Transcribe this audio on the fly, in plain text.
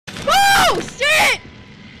Oh, shit!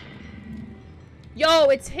 Yo,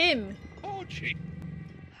 it's him. Oh, gee.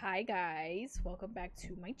 Hi, guys. Welcome back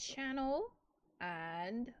to my channel.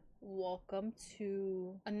 And welcome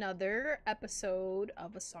to another episode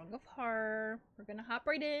of A Song of Horror. We're gonna hop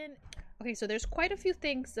right in. Okay, so there's quite a few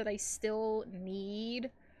things that I still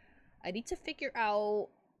need. I need to figure out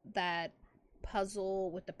that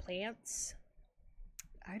puzzle with the plants.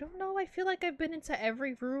 I don't know. I feel like I've been into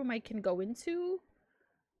every room I can go into.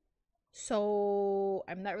 So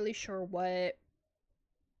I'm not really sure what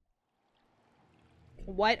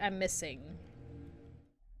I'm missing.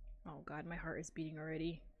 Oh god, my heart is beating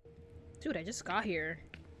already. Dude, I just got here.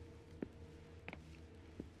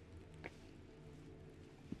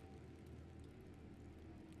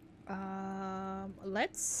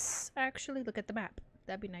 Let's actually look at the map.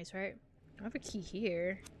 That'd be nice, right? I have a key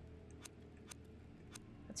here.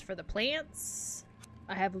 That's for the plants.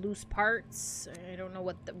 I have loose parts. I don't know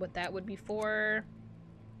what that would be for.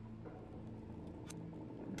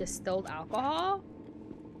 Distilled alcohol?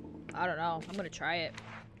 I don't know. I'm gonna try it.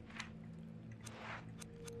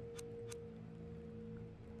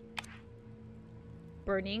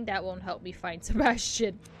 Burning, that won't help me find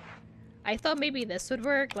Sebastian. I thought maybe this would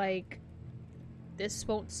work. Like, this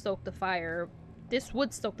won't stoke the fire. This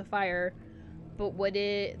would stoke the fire, but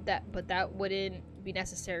that wouldn't be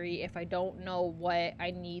necessary if I don't know what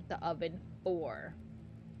I need the oven for.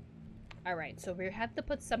 Alright, so we have to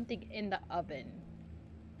put something in the oven.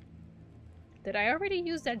 Did I already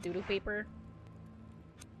use that doodle paper?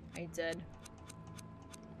 I did.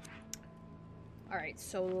 Alright,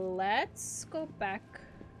 so let's go back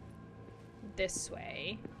this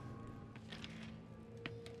way.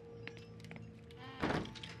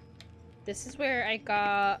 This is where I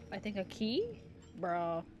got, I think, a key?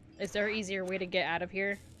 Bro, is there an easier way to get out of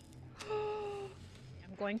here?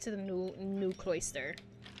 I'm going to the new cloister.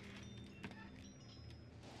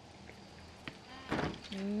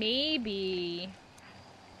 Maybe.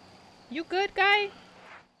 You good, guy?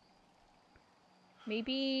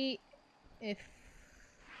 Maybe if...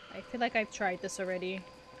 I feel like I've tried this already.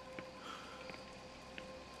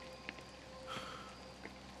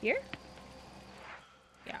 Here?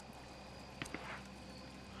 Yeah.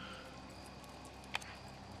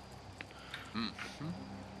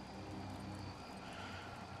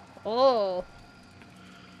 Oh.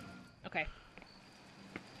 Okay.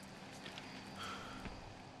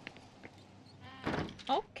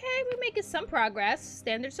 Okay, we're making some progress.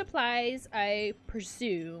 Standard supplies, I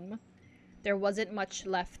presume. There wasn't much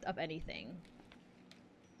left of anything.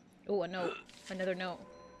 Oh, a note. Another note.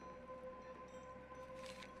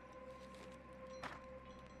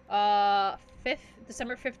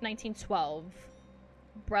 December 5th, 1912.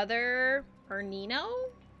 Brother Ernino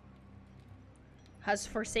has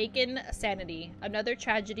forsaken sanity. Another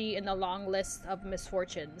tragedy in the long list of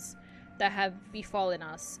misfortunes that have befallen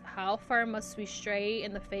us. How far must we stray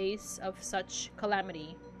in the face of such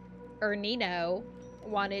calamity? Ernino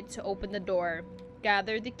wanted to open the door,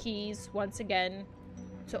 gather the keys once again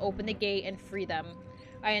to open the gate and free them.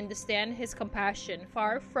 I understand his compassion.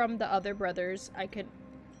 Far from the other brothers,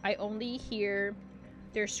 I only hear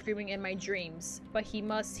their screaming in my dreams, but he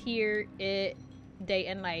must hear it day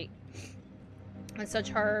and night. And such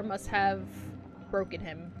horror must have broken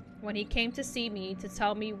him. When he came to see me to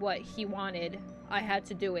tell me what he wanted, I had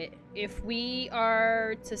to do it. If we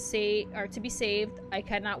are to be saved, I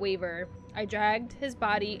cannot waver. I dragged his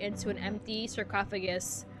body into an empty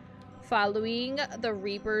sarcophagus, following the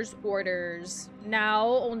Reaper's orders. Now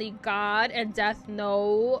only God and death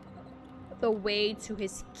know the way to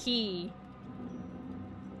his key.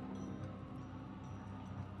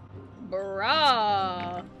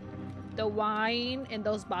 Bruh. The wine in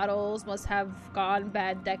those bottles must have gone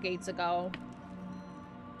bad decades ago.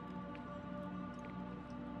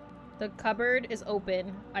 The cupboard is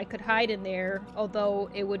open. I could hide in there, although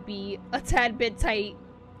it would be a tad bit tight.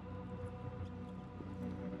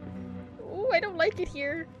 Ooh, I don't like it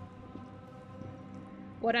here.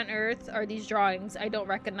 What on earth are these drawings? I don't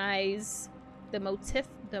recognize the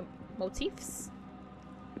motifs?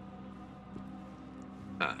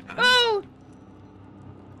 Oh!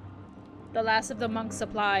 The last of the monk's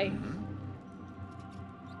supply.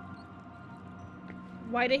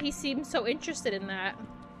 Why did he seem so interested in that?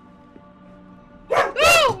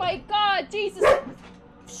 Oh my god, Jesus!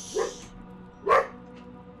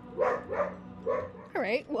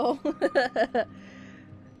 Alright, well.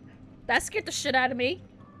 That scared the shit out of me.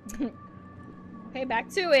 Okay, back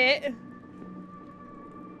to it.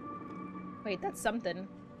 Wait, that's something.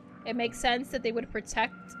 It makes sense that they would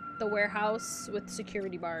protect the warehouse with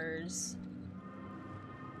security bars.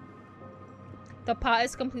 The pot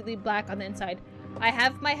is completely black on the inside. I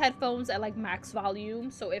have my headphones at like max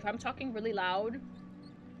volume, so if I'm talking really loud,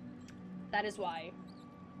 that is why.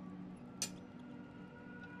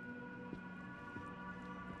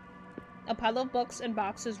 A pile of books and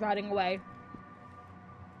boxes rotting away.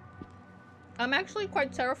 I'm actually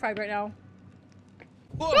quite terrified right now.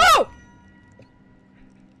 Whoa!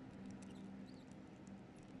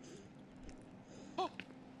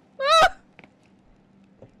 Ah!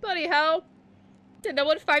 Bloody hell. Did no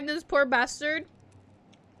one find this poor bastard?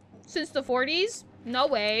 Since the 40s? No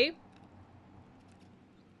way.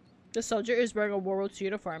 The soldier is wearing a World War II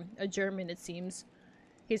uniform. A German, it seems.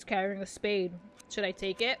 He's carrying a spade. Should I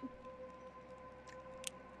take it?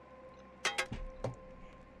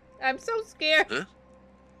 I'm so scared. Huh?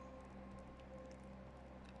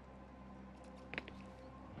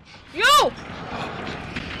 Yo!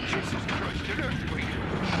 Jesus Christ, an earthquake!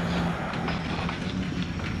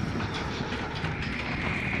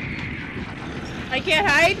 I can't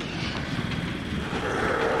hide?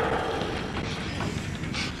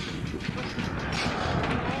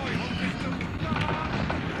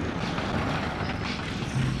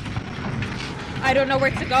 I don't know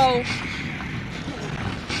where to go.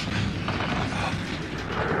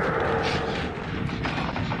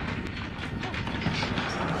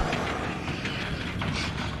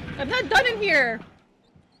 I'm not done in here.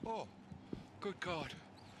 Oh, good God.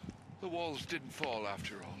 The walls didn't fall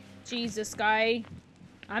after all. Jesus, guy.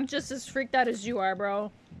 I'm just as freaked out as you are,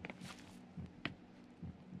 bro.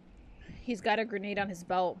 He's got a grenade on his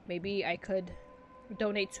belt. Maybe I could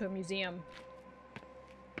donate to a museum.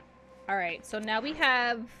 Alright, so now we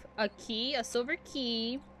have a key, a silver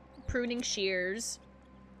key, pruning shears,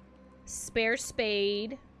 spare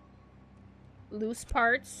spade, loose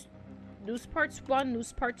parts 1,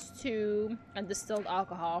 loose parts 2, and distilled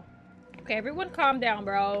alcohol. Okay, everyone calm down,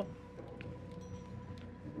 bro.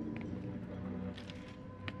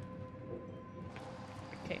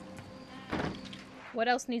 Okay. What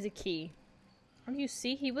else needs a key? Oh, you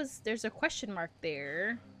see, there's a question mark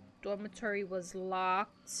there. Dormitory was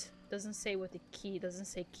locked. Doesn't say with the key. Doesn't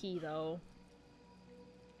say key, though.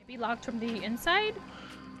 Maybe locked from the inside?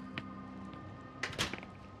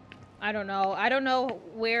 I don't know. I don't know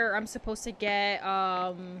where I'm supposed to get,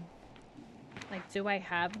 like, do I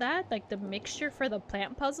have that? Like, the mixture for the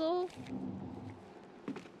plant puzzle?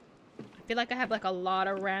 I feel like I have, like, a lot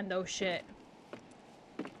of rando shit.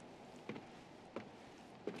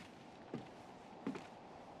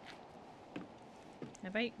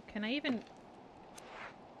 Can I even...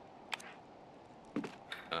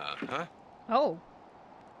 Uh-huh. Oh.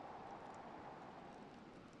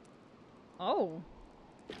 Oh.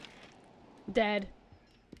 Dead.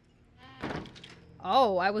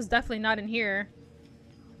 Oh, I was definitely not in here.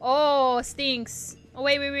 Oh, stinks. Oh,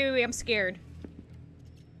 wait, I'm scared.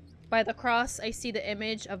 By the cross, I see the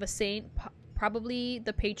image of a saint, probably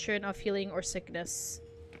the patron of healing or sickness.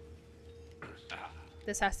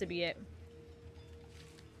 This has to be it.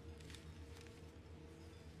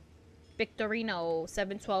 Victorino,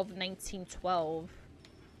 7/12/1912.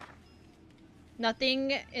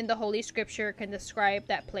 Nothing in the Holy Scripture can describe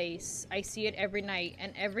that place. I see it every night,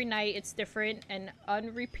 and every night it's different and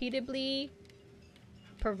unrepeatably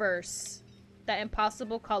perverse. That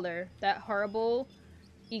impossible color, that horrible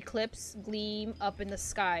eclipse gleam up in the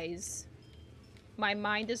skies. My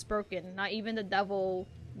mind is broken. Not even the devil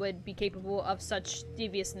would be capable of such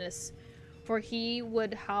deviousness, for he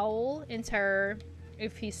would howl in terror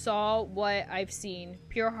if he saw what I've seen.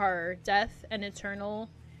 Pure horror, death, and eternal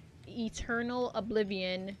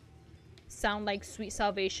oblivion sound like sweet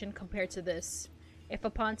salvation compared to this. If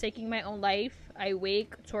upon taking my own life, I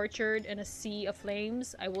wake tortured in a sea of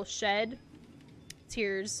flames, I will shed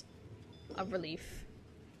tears of relief.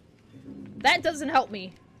 That doesn't help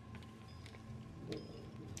me.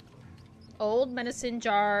 Old medicine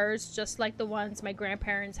jars, just like the ones my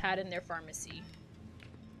grandparents had in their pharmacy.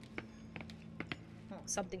 Oh,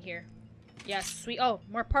 something here. Yes, sweet. Oh,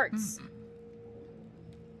 more parts.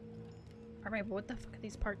 Alright, but what the fuck are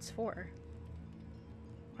these parts for?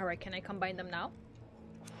 Alright, can I combine them now?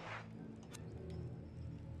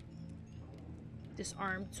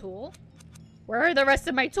 Disarmed tool. Where are the rest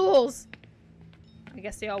of my tools? I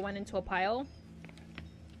guess they all went into a pile.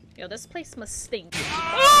 Yo, this place must stink.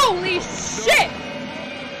 Holy shit!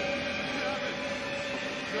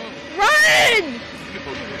 Run!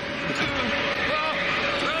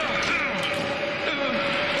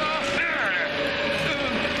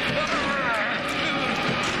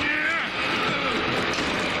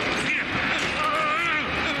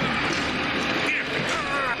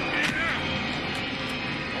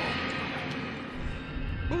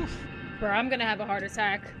 Bruh. I'm gonna have a heart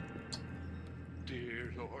attack.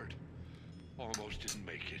 Dear Lord. Almost didn't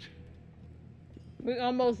make it. We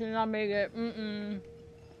almost did not make it.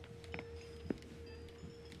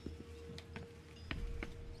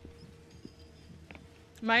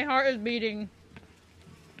 My heart is beating.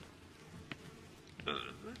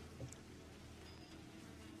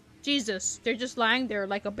 Jesus, they're just lying there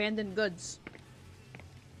like abandoned goods.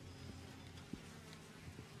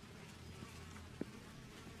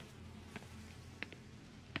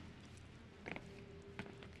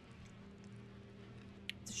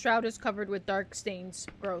 The shroud is covered with dark stains.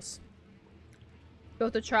 Gross.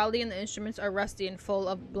 Both the trolley and the instruments are rusty and full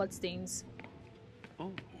of bloodstains.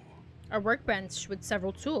 Oh. A workbench with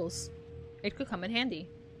several tools. It could come in handy.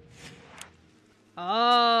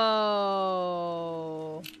 Oh.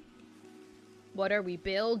 What are we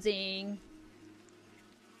building?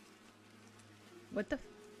 What the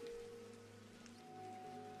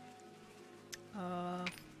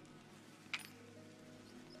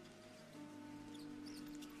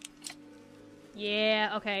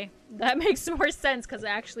yeah, okay. That makes more sense because it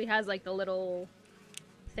actually has like the little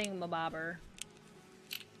thingamabobber.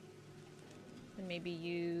 And maybe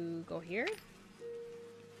you go here?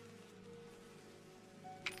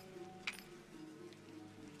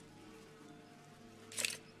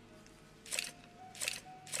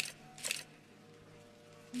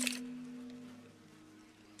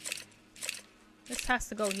 This has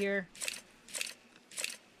to go here.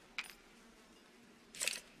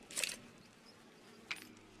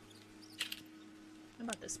 How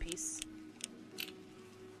about this piece?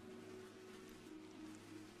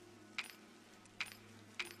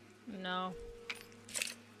 No.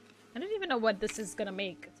 I don't even know what this is gonna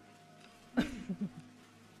make.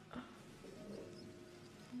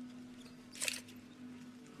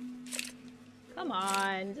 Come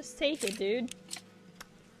on, just take it, dude.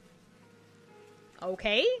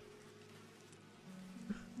 Okay.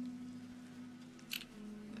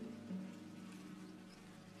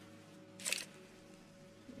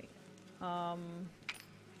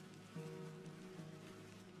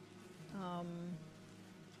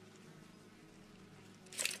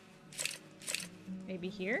 Maybe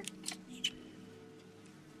here?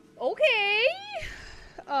 Okay.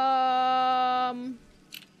 Or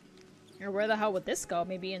where the hell would this go?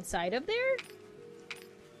 Maybe inside of there?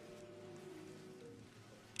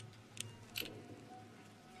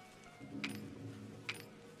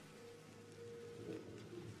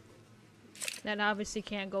 That obviously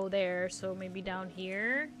can't go there, so maybe down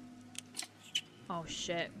here? Oh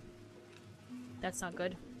shit. That's not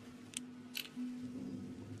good.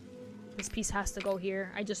 This piece has to go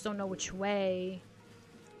here. I just don't know which way.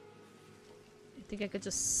 I think I could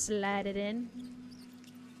just slide it in.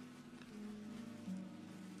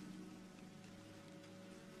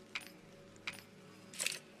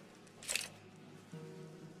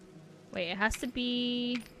 Wait, it has to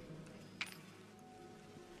be...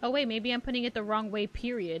 Oh wait, maybe I'm putting it the wrong way,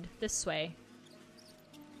 period. This way.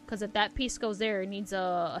 Because if that piece goes there, it needs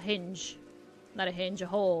a hinge. Not a hinge, a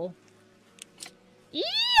hole. Yep,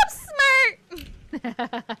 smart!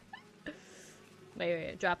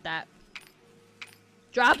 wait, drop that.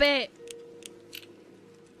 Drop it!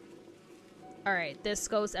 Alright, this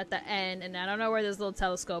goes at the end, and I don't know where this little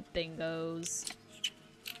telescope thing goes.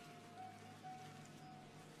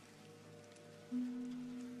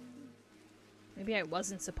 Maybe I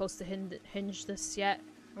wasn't supposed to hinge this yet.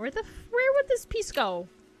 Where would this piece go?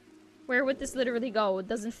 Where would this literally go? It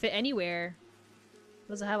doesn't fit anywhere.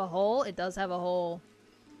 Does it have a hole? It does have a hole.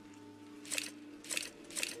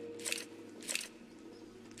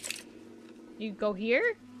 You go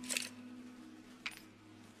here?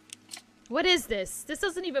 What is this? This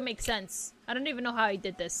doesn't even make sense. I don't even know how I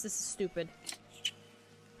did this. This is stupid.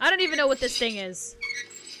 I don't even know what this thing is.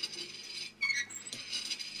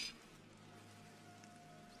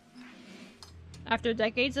 After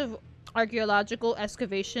decades of archaeological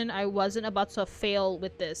excavation, I wasn't about to fail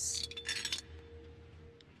with this.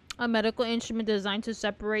 A medical instrument designed to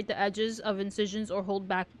separate the edges of incisions or hold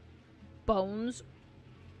back bones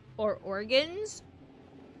or organs?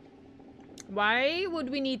 Why would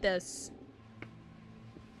we need this?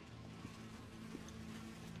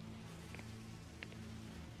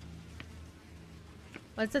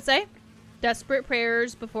 What's it say? Desperate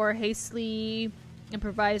prayers before a hastily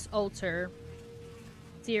improvised altar.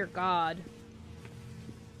 Dear God.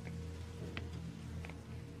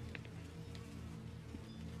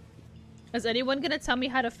 Is anyone gonna tell me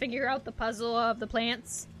how to figure out the puzzle of the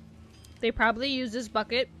plants? They probably use this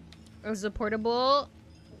bucket as a portable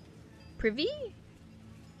privy?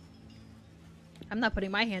 I'm not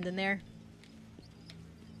putting my hand in there.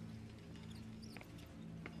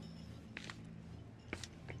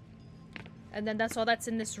 And then that's all that's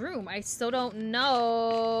in this room. I still don't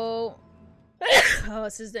know. Oh,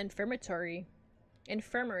 this is the infirmary.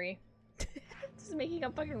 Infirmary. Just making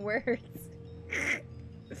up fucking words.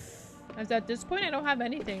 As at this point, I don't have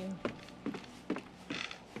anything.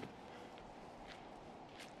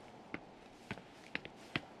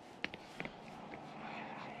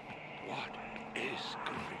 What is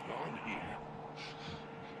going on here?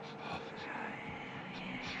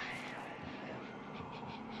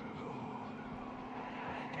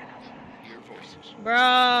 Hear voices.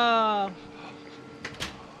 Bro.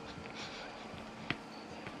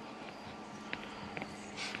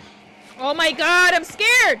 Oh my god, I'm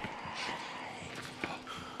scared!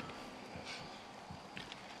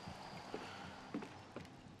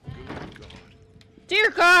 Good God.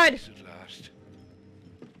 Dear God! This at last.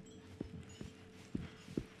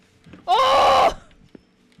 Oh!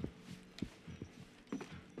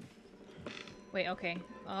 Wait, okay.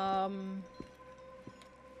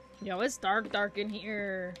 Yo, it's dark in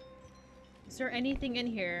here. Is there anything in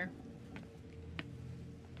here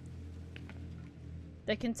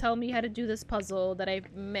that can tell me how to do this puzzle that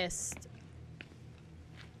I've missed?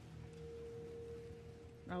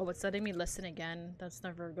 Oh, it's letting me listen again. That's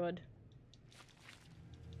never good.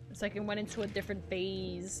 It's like it went into a different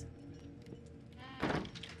phase.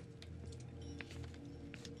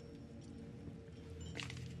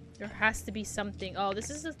 There has to be something. Oh,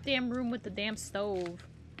 this is the damn room with the damn stove.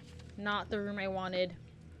 Not the room I wanted.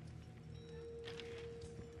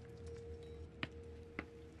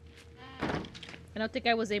 I don't think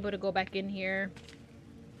I was able to go back in here.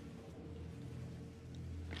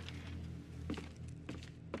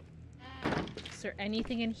 Is there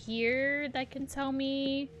anything in here that can tell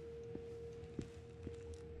me?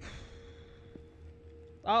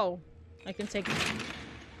 Oh, I can take...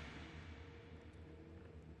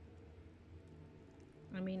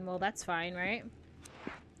 I mean, well, that's fine, right?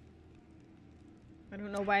 I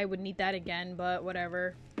don't know why I would need that again, but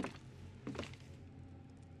whatever.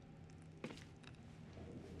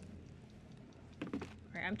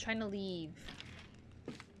 Alright, I'm trying to leave.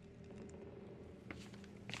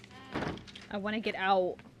 I want to get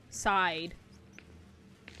outside.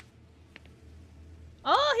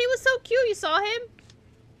 Oh, he was so cute. You saw him?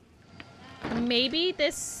 Maybe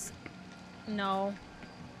this... No.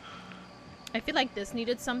 I feel like this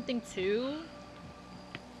needed something too.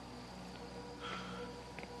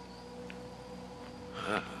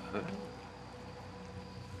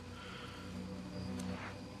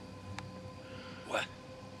 What?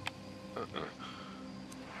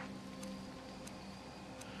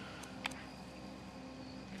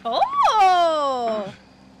 Oh!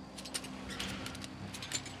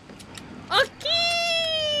 A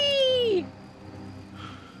key!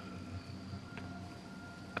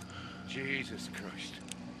 Jesus Christ.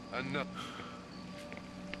 Enough.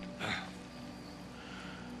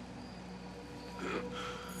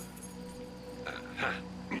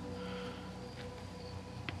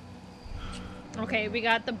 Okay, we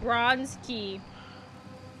got the bronze key.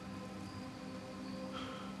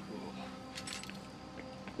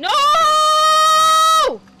 No!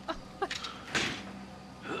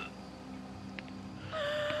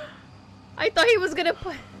 I thought he was gonna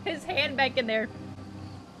put his hand back in there.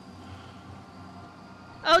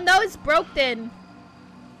 Oh no, it's broken.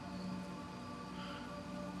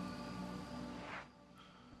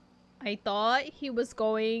 I thought he was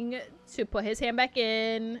going to put his hand back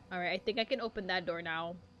in. Alright, I think I can open that door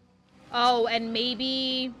now. Oh, and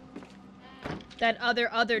maybe that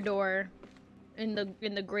other door in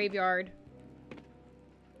the graveyard.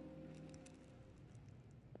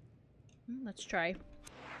 Let's try.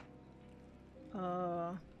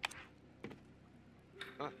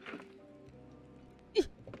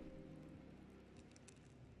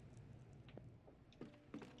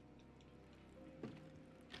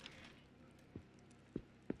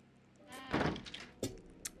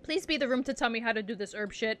 Please be the room to tell me how to do this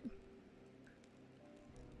herb shit.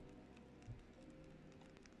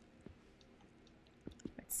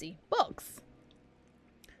 Let's see. Books.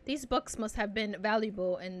 These books must have been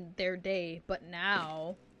valuable in their day, but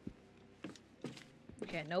now...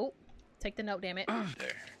 Okay, nope. Take the note, damn it.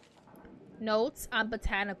 There. Notes on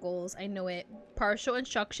botanicals. I know it. Partial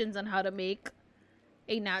instructions on how to make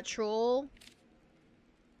a natural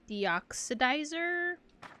deoxidizer.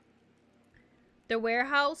 The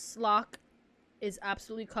warehouse lock is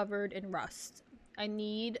absolutely covered in rust. I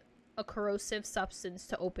need a corrosive substance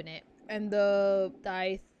to open it. And the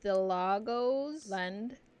dithylagose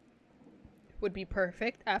blend would be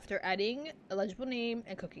perfect after adding a legible name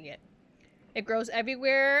and cooking it. It grows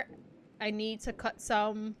everywhere. I need to cut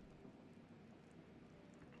some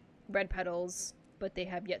red petals, but they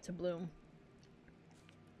have yet to bloom.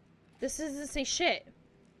 This doesn't say shit.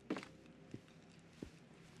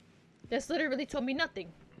 This literally told me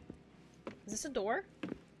nothing. Is this a door?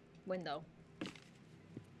 Window.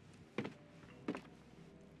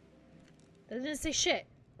 That didn't say shit.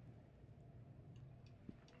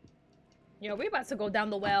 Yo, we about to go down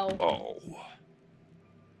the well. Oh.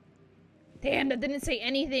 Damn, that didn't say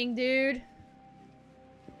anything, dude.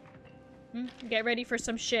 Get ready for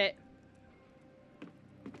some shit.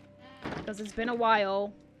 Because it's been a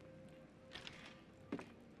while.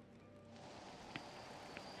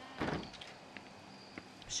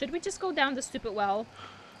 Should we just go down the stupid well?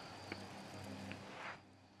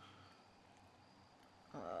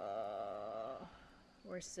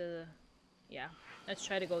 Where's the... Yeah, let's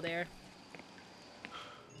try to go there.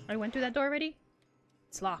 I went through that door already?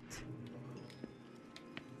 It's locked.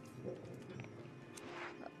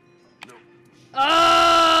 No.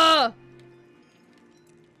 Oh!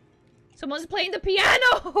 Someone's playing the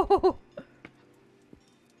piano!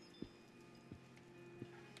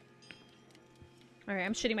 Alright,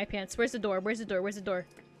 I'm shitting my pants. Where's the door? Where's the door? Where's the door?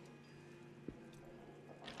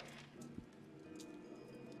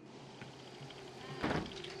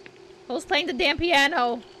 Who's playing the damn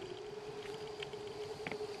piano?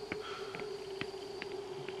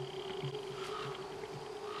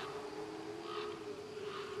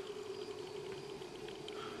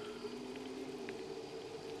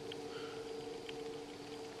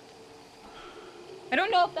 I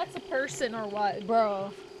don't know if that's a person or what,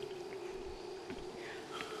 bro.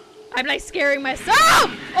 I'm like scaring myself.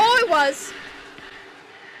 Oh, it was.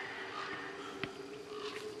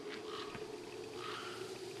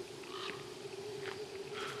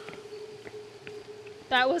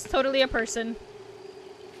 That was totally a person.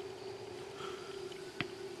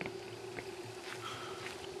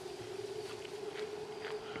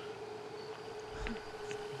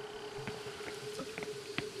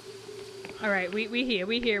 All right, we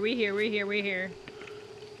here.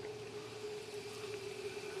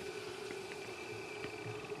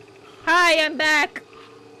 Hi, I'm back.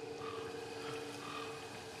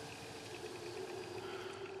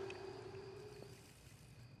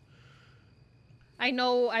 I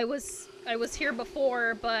know I was here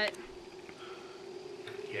before, but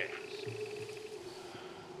Yes.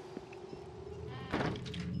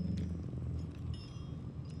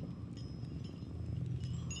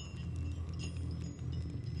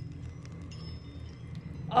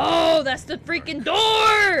 oh, that's the freaking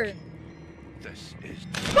door! This is...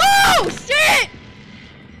 Oh, shit!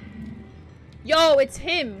 Yo, it's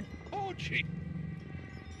him. Oh, gee.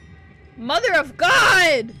 Mother of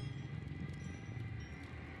God!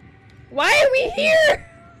 Why are we here?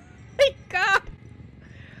 My God.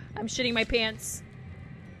 I'm shitting my pants.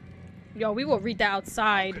 Yo, we will read that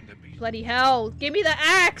outside. Bloody hell. Give me the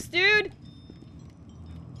axe, dude!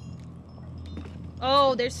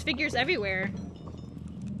 Oh, there's figures everywhere.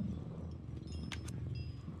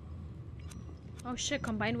 Oh shit,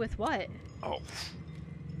 combined with what? Oh.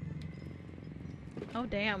 Oh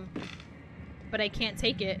damn. But I can't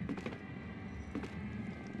take it.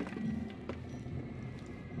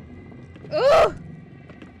 Ooh!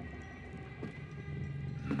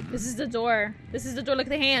 This is the door. This is the door. Look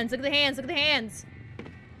at the hands. Look at the hands. Look at the hands.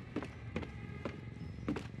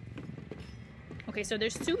 Okay, so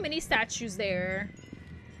there's too many statues there.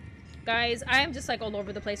 Guys, I am just like all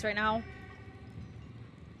over the place right now.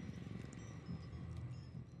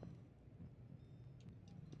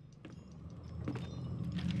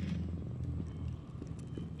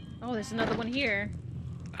 Oh, there's another one here.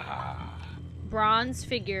 Bronze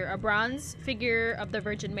figure. A bronze figure of the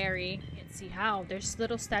Virgin Mary. Can't see how. There's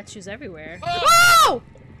little statues everywhere. Oh!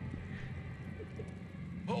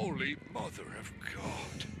 Holy Mother of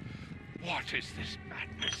God. What is this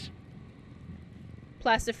madness?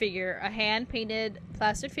 Plaster figure. A hand-painted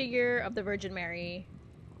plaster figure of the Virgin Mary.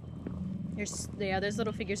 There's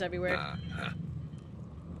little figures everywhere.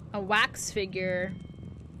 A wax figure.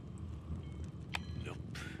 Nope.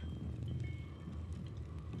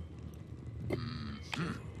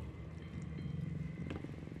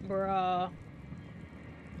 Bruh.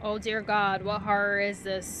 Oh dear God, what horror is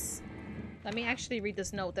this? Let me actually read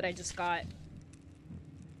this note that I just got.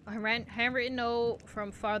 A handwritten note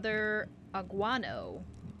from Father Aguano.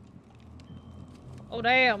 Oh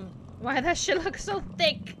damn. Why that shit looks so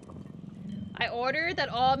thick? I order that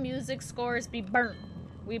all music scores be burnt.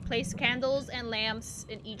 We place candles and lamps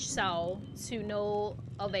in each cell to no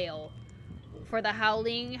avail, for the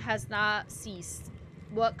howling has not ceased.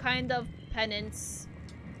 What kind of penance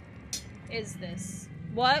is this?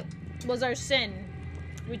 What was our sin?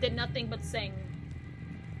 We did nothing but sing.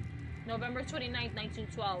 November 29th,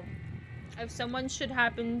 1912. If something should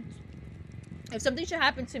happen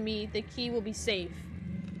to me, the key will be safe.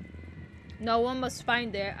 No one must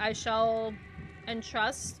find it. I shall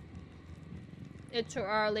entrust it to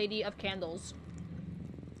Our Lady of Candles.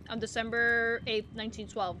 On December 8th,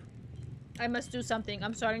 1912. I must do something.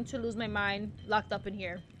 I'm starting to lose my mind, locked up in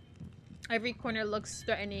here. Every corner looks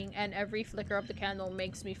threatening, and every flicker of the candle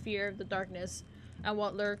makes me fear the darkness and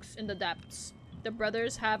what lurks in the depths. The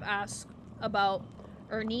brothers have asked about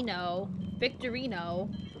Ernino, Victorino,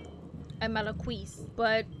 and Malaquise,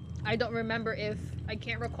 but I don't remember if I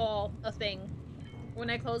can't recall a thing. When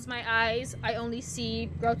I close my eyes, I only see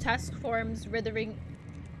grotesque forms withering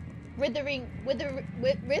in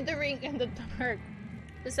the dark.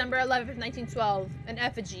 December 11th, 1912. An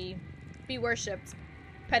effigy. Be worshipped.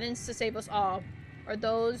 Penance to save us all, or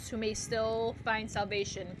those who may still find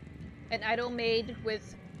salvation. An idol made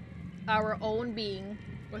with our own being,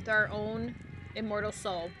 with our own immortal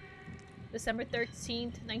soul. December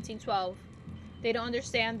 13th, 1912. They don't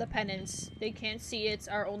understand the penance. They can't see it's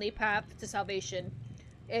our only path to salvation.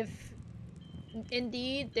 If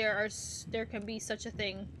indeed there can be such a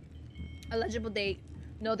thing. A legible date.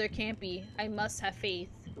 No, there can't be. I must have faith.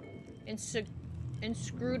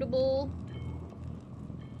 Inscrutable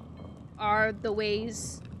are the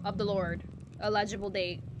ways of the Lord. A legible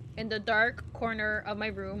date. In the dark corner of my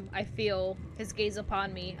room, I feel his gaze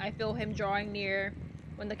upon me. I feel him drawing near.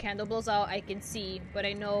 When the candle blows out, I can see, but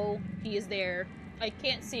I know he is there. I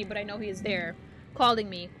can't see, but I know he is there. Calling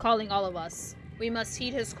me, calling all of us. We must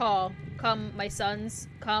heed his call. Come, my sons,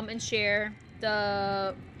 come and share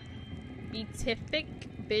the beatific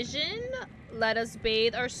vision. Let us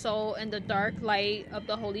bathe our soul in the dark light of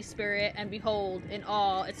the Holy Spirit and behold in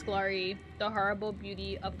all its glory the horrible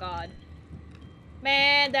beauty of God.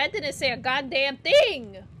 Man, that didn't say a goddamn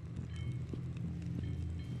thing!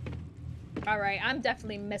 Alright, I'm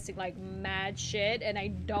definitely missing like mad shit and I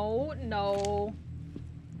don't know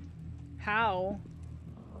how.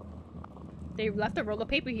 They left a roll of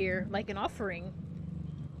paper here like an offering.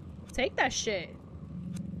 Take that shit.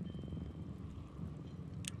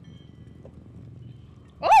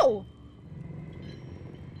 Oh!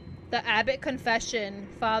 The Abbot Confession.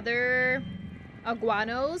 Father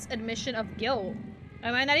Aguano's admission of guilt.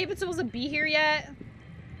 Am I not even supposed to be here yet?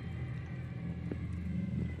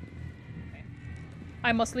 Okay.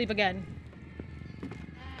 I must leave again.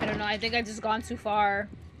 I don't know, I think I've just gone too far.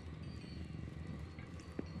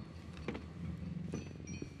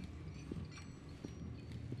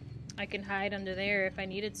 I can hide under there if I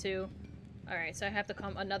needed to. Alright, so I have to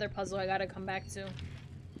come- another puzzle I gotta come back to.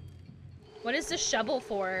 What is this shovel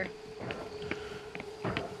for?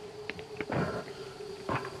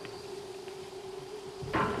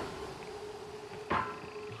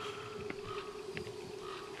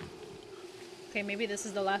 Okay, maybe this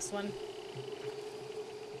is the last one.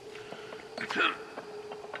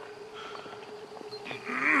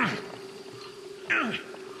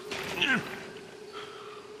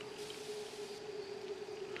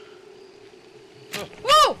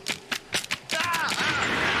 Whoa!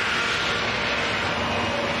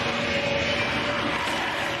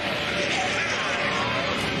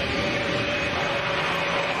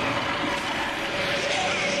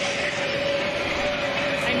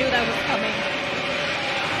 I knew that was coming.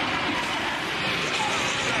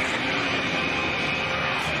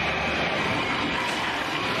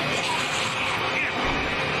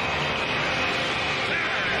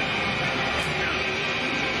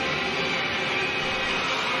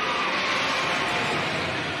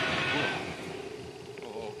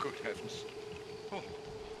 Oh, good heavens. Oh,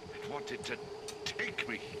 it wanted to take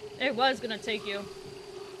me. It was gonna take you.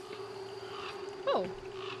 Oh.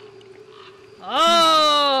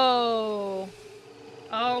 Oh!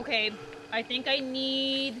 Okay. I think I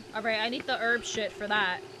need... Alright, I need the herb shit for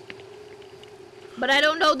that. But I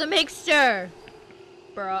don't know the mixture!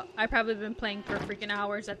 Bruh, I've probably been playing for freaking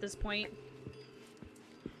hours at this point.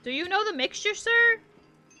 Do you know the mixture, sir?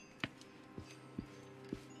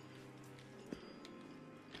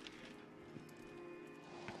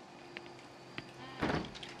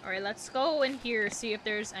 Alright, let's go in here, see if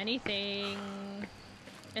there's anything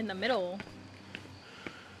in the middle.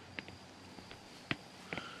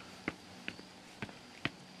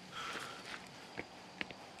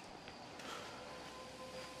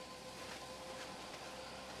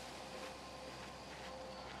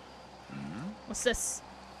 What's this?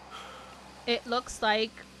 It looks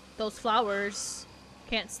like those flowers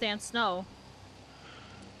can't stand snow.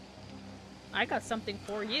 I got something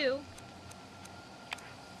for you.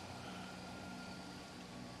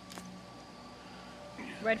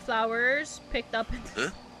 Red flowers picked up in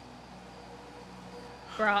the...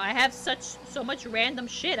 Bro, I have so much random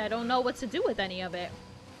shit. I don't know what to do with any of it.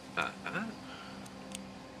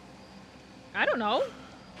 I don't know.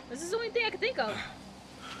 This is the only thing I can think of.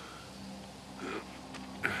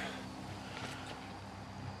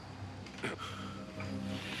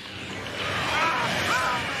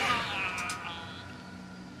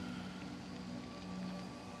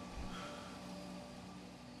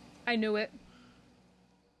 I knew it.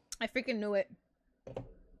 I freaking knew it.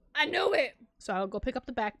 I knew it! So I'll go pick up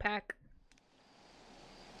the backpack.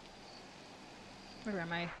 Where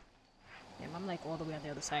am I? Damn, I'm like all the way on the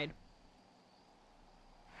other side.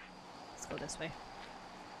 Let's go this way.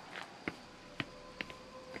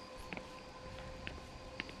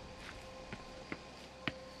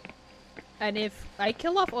 And if I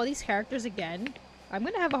kill off all these characters again, I'm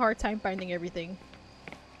gonna have a hard time finding everything.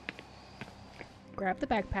 Grab the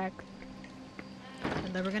backpack.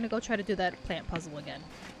 And then we're gonna go try to do that plant puzzle again.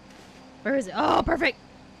 Where is it? Oh, perfect!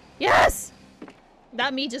 Yes!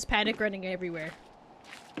 Not me just panic running everywhere.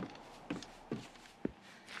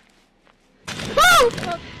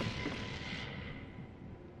 Oh!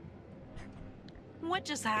 What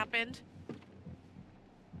just happened?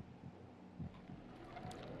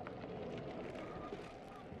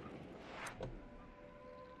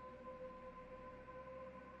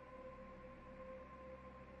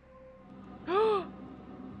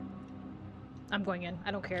 I'm going in.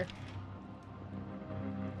 I don't care.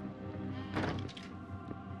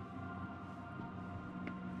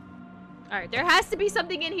 Alright, there has to be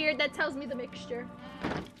something in here that tells me the mixture.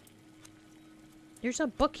 There's a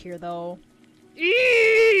book here, though. I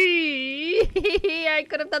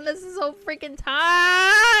could have done this whole freaking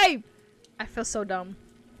time! I feel so dumb.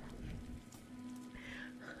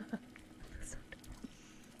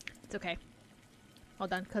 It's okay.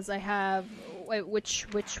 Hold on, because I have... Wait, which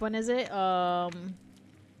one is it?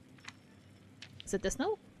 Is it this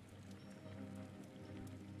note?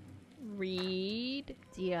 Read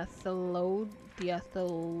Diathalo...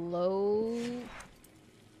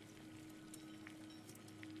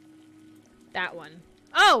 That one.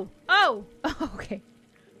 Oh! Oh! Okay.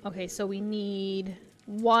 Okay, so we need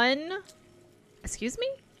one... Excuse me?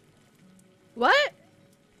 What?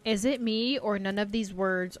 Is it me or none of these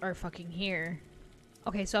words are fucking here?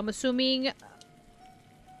 Okay, so I'm assuming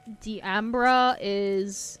Diambra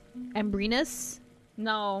is Ambrinus?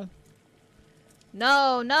 No.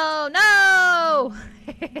 No, no, no!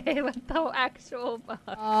 What the actual fuck?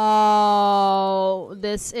 Oh,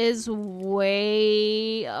 this is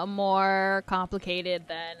way more complicated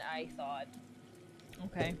than I thought.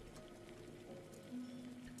 Okay.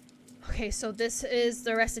 Okay, so this is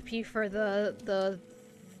the recipe for the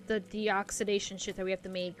deoxidation shit that we have to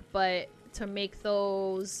make, but to make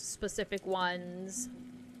those specific ones,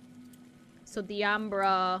 so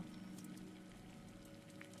Diambra,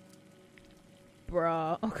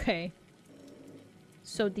 bruh, okay,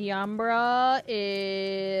 so Diambra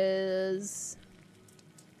is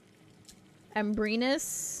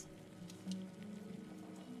Ambrinus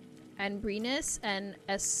and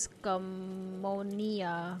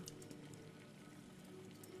Escamonia,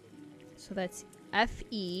 so that's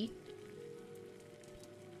Fe.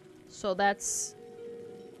 So that's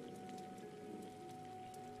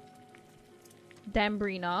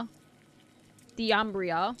Diambria.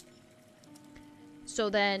 So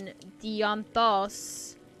then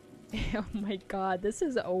Dianthos. Oh my god, this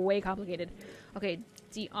is way complicated. Okay,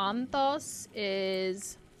 Dianthos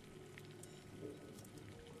is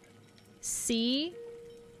C.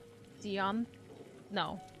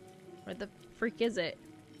 No. Where the freak is it?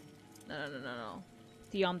 No.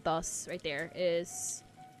 Dianthos right there is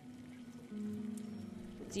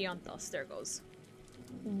Dianthos. There it goes.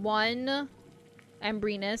 One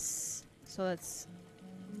Ambrinus. So that's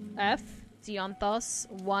F. Dianthos.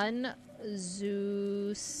 One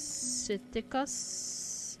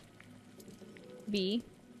Zoocyticus. B.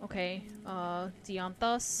 Okay.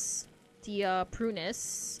 Dianthos.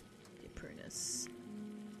 Diaprunus.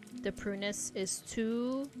 Diaprunus is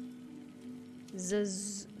 2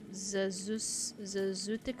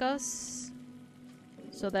 Zoocyticus.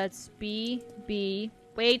 So that's B.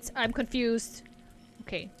 Wait, I'm confused.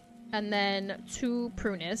 Okay. And then 2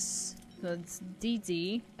 Prunus. So it's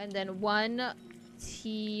DD. And then 1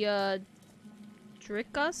 Teodricus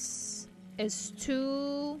is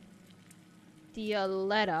 2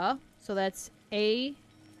 Dialetta. So that's A.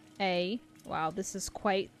 Wow, this is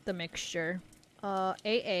quite the mixture.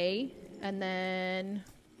 AA. And then...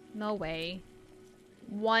 No way.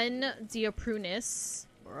 1 Diaprunus.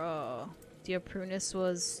 Bro. Diaprunus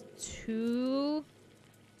was 2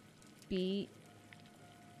 BB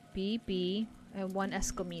and 1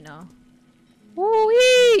 Escamina. Woo-wee!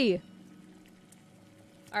 B!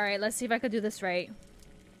 Alright, let's see if I could do this right.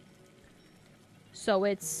 So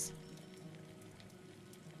it's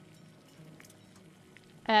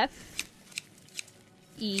F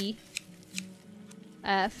E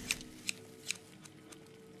F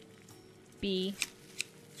B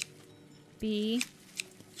B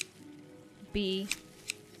B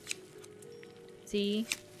C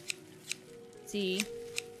C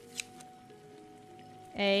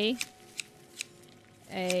A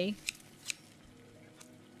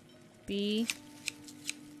B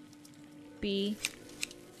B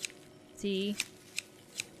C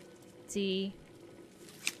C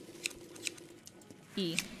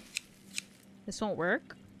E. This won't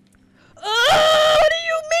work. Oh, what do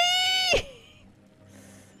you mean?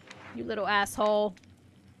 You little asshole.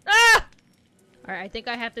 Ah! Alright, I think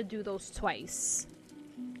I have to do those twice.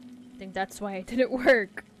 I think that's why it didn't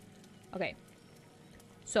work. Okay.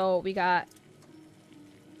 So we got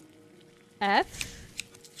F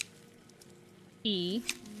E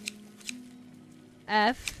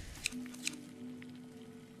F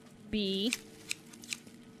B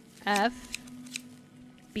F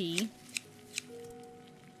B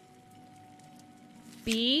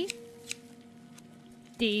B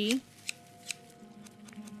D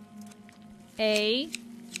A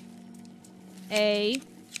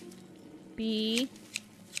B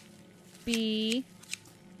B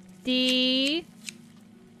D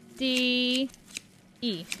D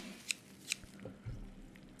E.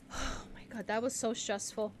 Oh my god, that was so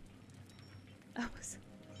stressful.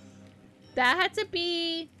 That had to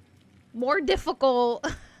be more difficult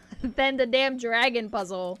than the damn dragon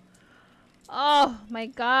puzzle. Oh my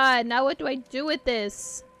god, now what do I do with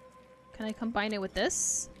this? Can I combine it with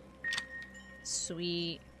this?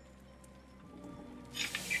 Sweet.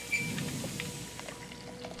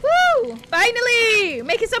 Woo! Finally!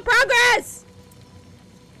 Making some progress!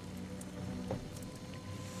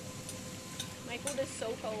 My food is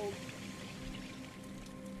so cold.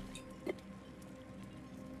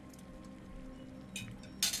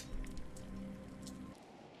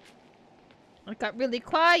 It got really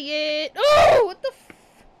quiet. Oh, what the f—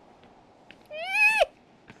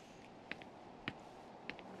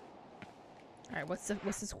 Alright, what's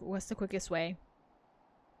the quickest way?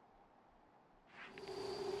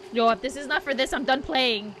 Yo, if this is not for this, I'm done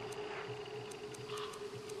playing.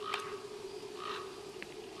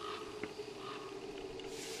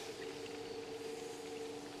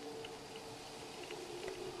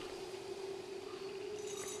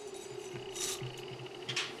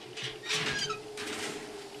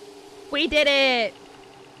 We did it! I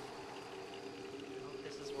hope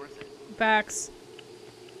this is worth it. Facts.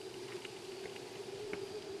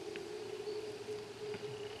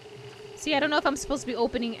 See, I don't know if I'm supposed to be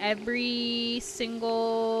opening every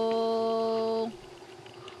single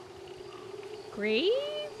grave?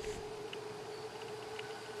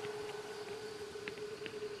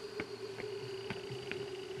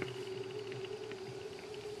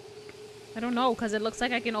 I don't know, because it looks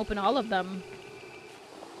like I can open all of them.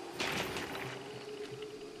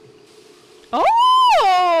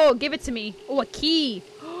 Oh! Give it to me. Oh, a key.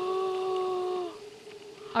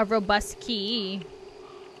 A robust key.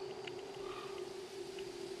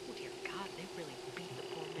 Oh dear God, they really beat the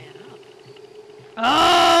poor man up.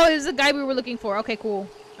 Oh, this is the guy we were looking for. Okay, cool.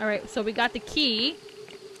 Alright, so we got the key.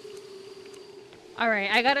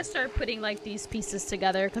 Alright, I gotta start putting, like, these pieces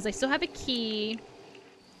together, because I still have a key.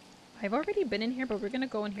 I've already been in here, but we're gonna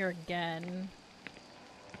go in here again.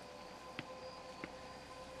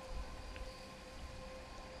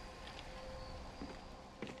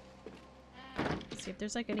 See if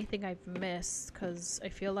there's like anything I've missed, because I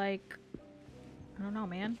feel like, I don't know,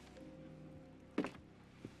 man.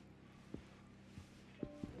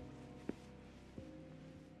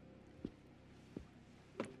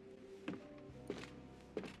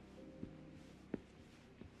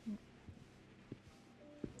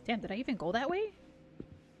 Damn, did I even go that way?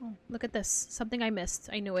 Oh, look at this. Something I missed.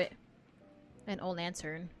 I knew it. An old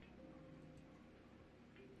lantern.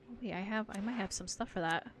 Oh wait, I might have some stuff for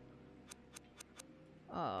that.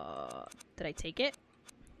 Did I take it?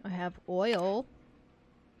 I have oil.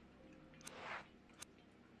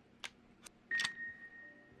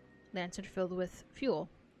 Lantern filled with fuel.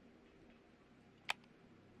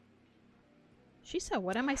 She said,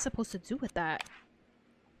 what am I supposed to do with that?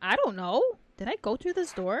 I don't know. Did I go through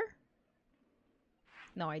this door?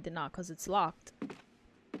 No, I did not, because it's locked.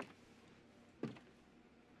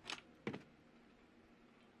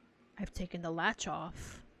 I've taken the latch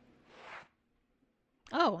off.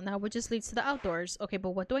 Oh, now it just leads to the outdoors. Okay, but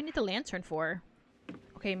what do I need the lantern for?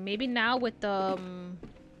 Okay, maybe now with the...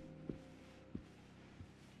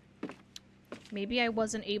 Maybe I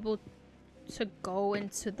wasn't able to go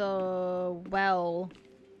into the well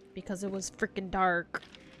because it was freaking dark.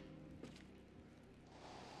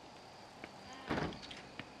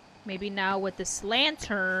 Maybe now with this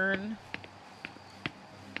lantern.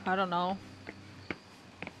 I don't know.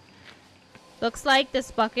 Looks like this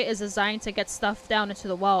bucket is designed to get stuff down into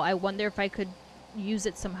the well. I wonder if I could use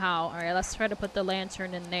it somehow. Alright, let's try to put the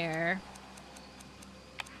lantern in there.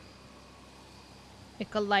 It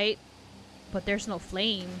could light, but there's no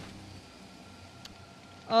flame.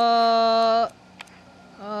 Oh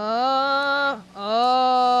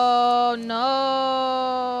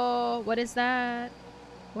no. What is that?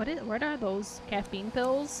 What are those? Caffeine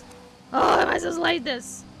pills? Oh, I might just light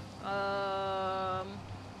this.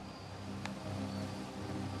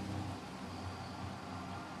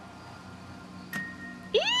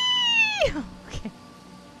 Eee! Okay.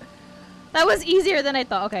 That was easier than I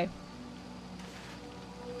thought. Okay.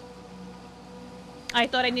 I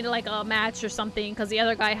thought I needed like a match or something because the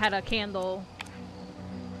other guy had a candle.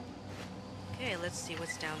 Okay, let's see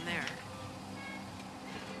what's down there.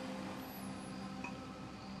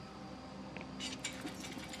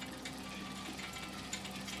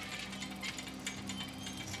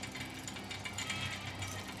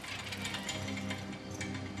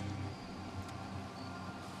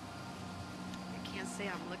 I can't say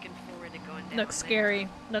I'm looking forward to going down Looks there. scary.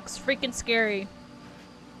 Looks freaking scary.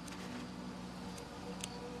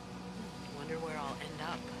 Wonder where I'll end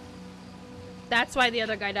up. That's why the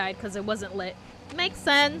other guy died, because it wasn't lit. Makes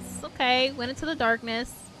sense. Okay, went into the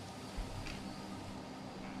darkness.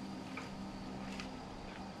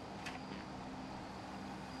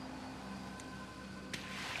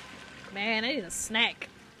 Man, I need a snack.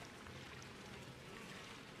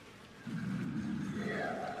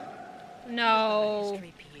 No.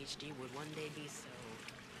 History PhD would one day be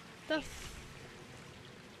so.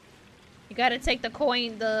 You gotta take the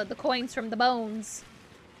coins from the bones.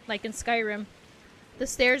 Like in Skyrim. The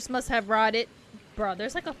stairs must have rotted. Bro,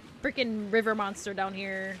 there's like a freaking river monster down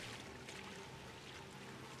here.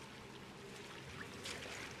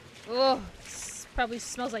 Oh, this probably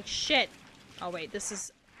smells like shit. Oh wait, this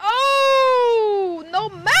is... Oh! No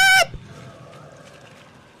map!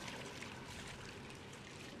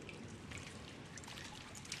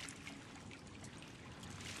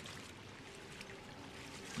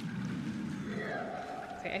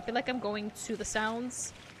 Okay, I feel like I'm going to the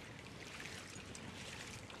sounds.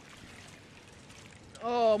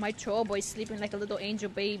 Oh, my troll boy's sleeping like a little angel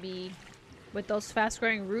baby. With those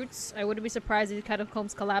fast-growing roots, I wouldn't be surprised if the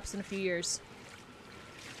catacombs collapse in a few years.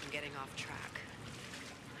 I'm getting off track.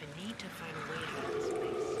 I need to find a way out of this place.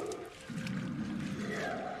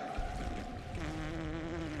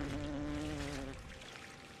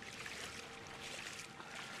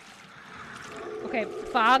 Okay,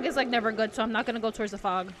 fog is like never good, so I'm not gonna go towards the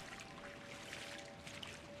fog.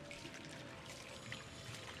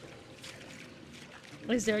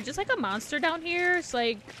 Is there just like a monster down here? It's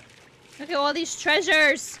like, look at all these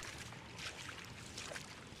treasures.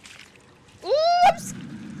 Oops!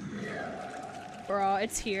 Bro,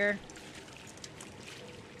 it's here.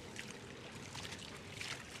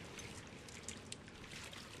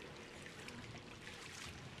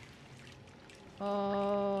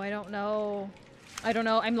 Oh, I don't know. I don't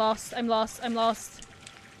know. I'm lost. I'm lost. I'm lost.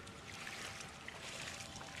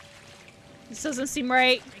 This doesn't seem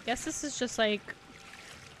right. I guess this is just like...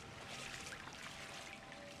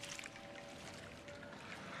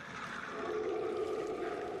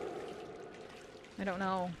 I don't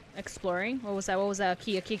know. Exploring? What was that? What was that?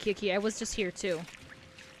 A key. I was just here too.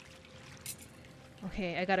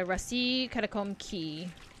 Okay, I got a rusty catacomb key.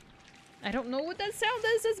 I don't know what that sound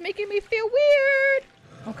is. It's making me feel weird.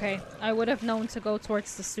 Okay, I would have known to go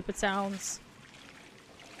towards the stupid sounds.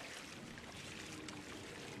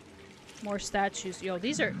 More statues. Yo,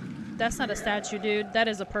 these are... That's not a statue, dude. That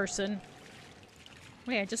is a person.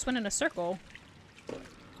 Wait, I just went in a circle.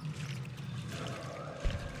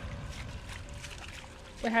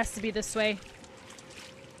 It has to be this way.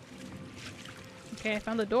 Okay, I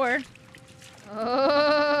found the door.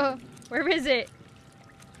 Oh, where is it?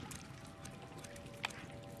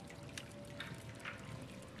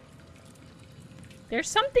 There's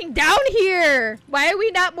something down here! Why are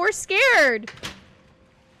we not more scared?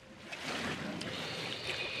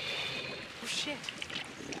 Oh shit.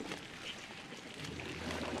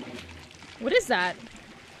 What is that?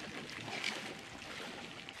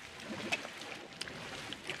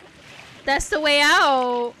 That's the way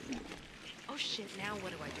out. Oh shit, now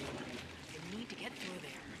what do I do? I need to get through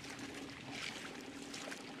there.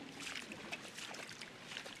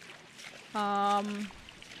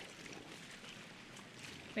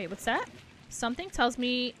 Wait, what's that? Something tells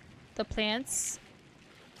me the plants...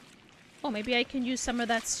 Oh, maybe I can use some of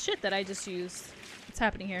that shit that I just used. What's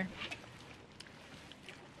happening here?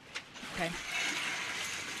 Okay.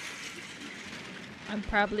 I'm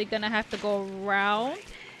probably gonna have to go around.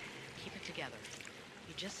 Keep it together.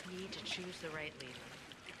 You just need to choose the right lever.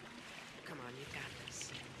 Come on, you've got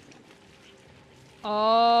this. Oh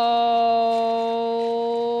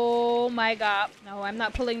my god. No, I'm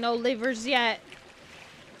not pulling no levers yet.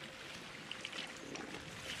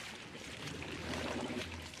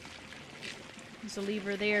 There's a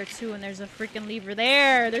lever there too, and there's a freaking lever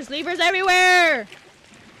there. There's levers everywhere!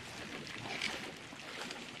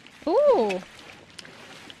 Ooh.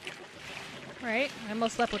 Right, I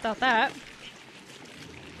almost left without that.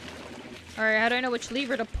 Alright, how do I know which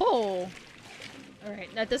lever to pull? Alright,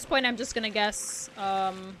 at this point I'm just gonna guess,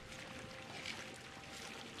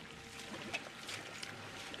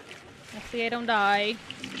 hopefully I don't die.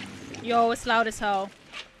 Yo, it's loud as hell.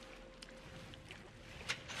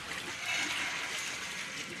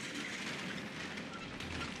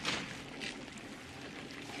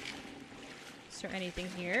 Is there anything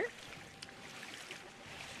here?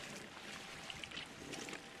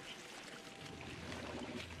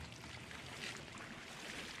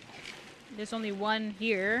 There's only one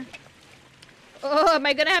here. Oh, am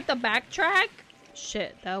I gonna have to backtrack?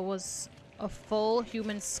 Shit, that was a full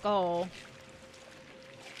human skull.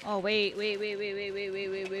 Oh, wait.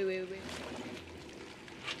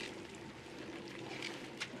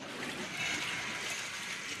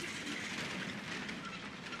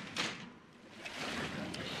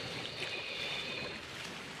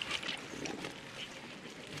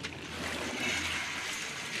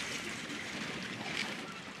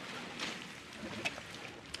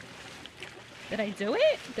 Did I do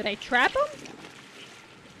it? Did I trap him?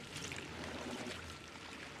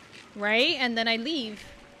 Right? And then I leave.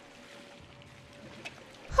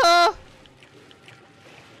 Huh.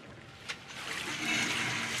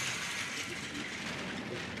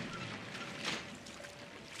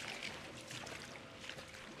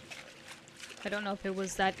 I don't know if it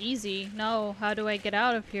was that easy. No, how do I get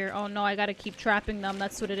out of here? Oh no, I gotta keep trapping them.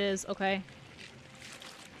 That's what it is. Okay.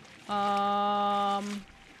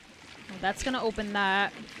 That's gonna open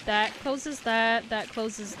that. That closes that. That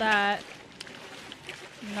closes that.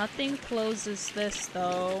 Nothing closes this,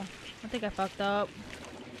 though. I think I fucked up.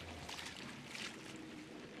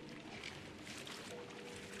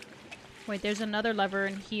 Wait, there's another lever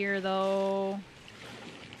in here, though.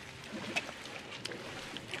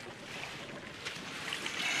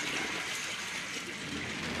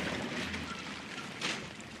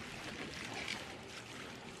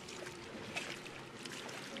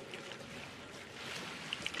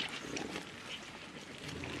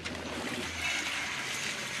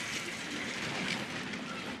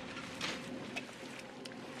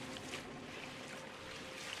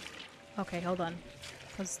 Okay, hold on.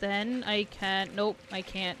 Because then I can't... Nope, I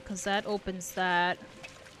can't. Because that opens that.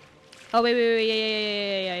 Oh, wait.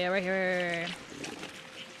 Yeah. Right here.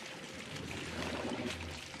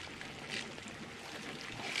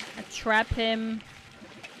 I trap him.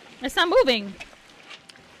 It's not moving.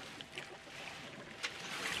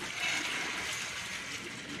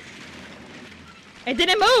 It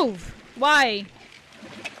didn't move. Why?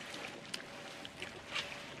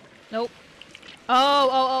 Nope.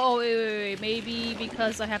 Oh, wait. Maybe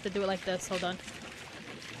because I have to do it like this. Hold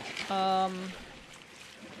on.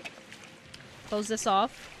 Close this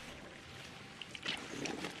off.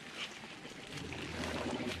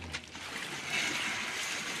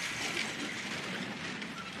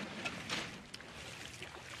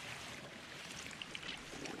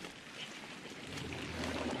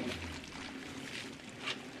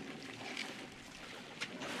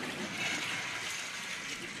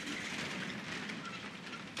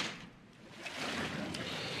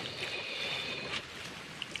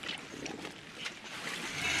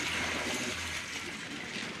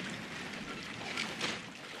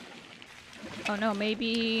 Oh no,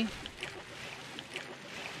 maybe...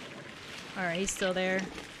 Alright, he's still there.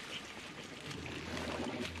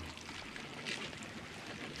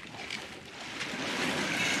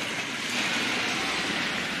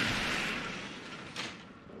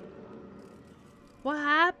 What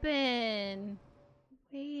happened?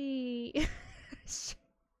 Wait.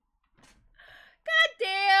 God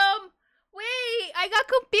damn! Wait, I got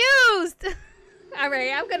confused!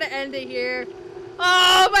 Alright, I'm gonna end it here.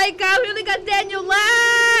 Oh my god, we only got Daniel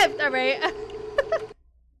left! Alright.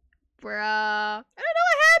 Bruh. I don't know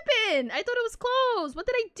what happened. I thought it was closed. What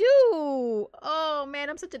did I do? Oh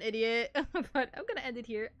man, I'm such an idiot. But I'm gonna end it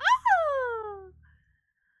here. Oh!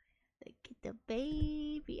 Look at the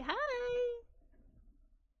baby. Hi!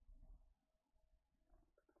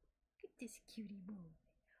 this cutie boy?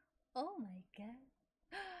 Oh my god.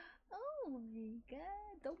 Oh my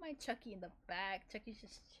god. Don't mind Chucky in the back. Chucky's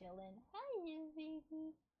just chilling. Hi,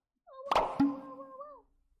 baby.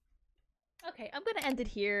 Okay, I'm gonna end it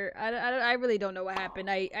here. I really don't know what happened.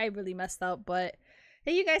 I really messed up, but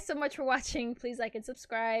thank you guys so much for watching. Please like and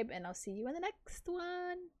subscribe, and I'll see you in the next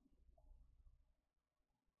one.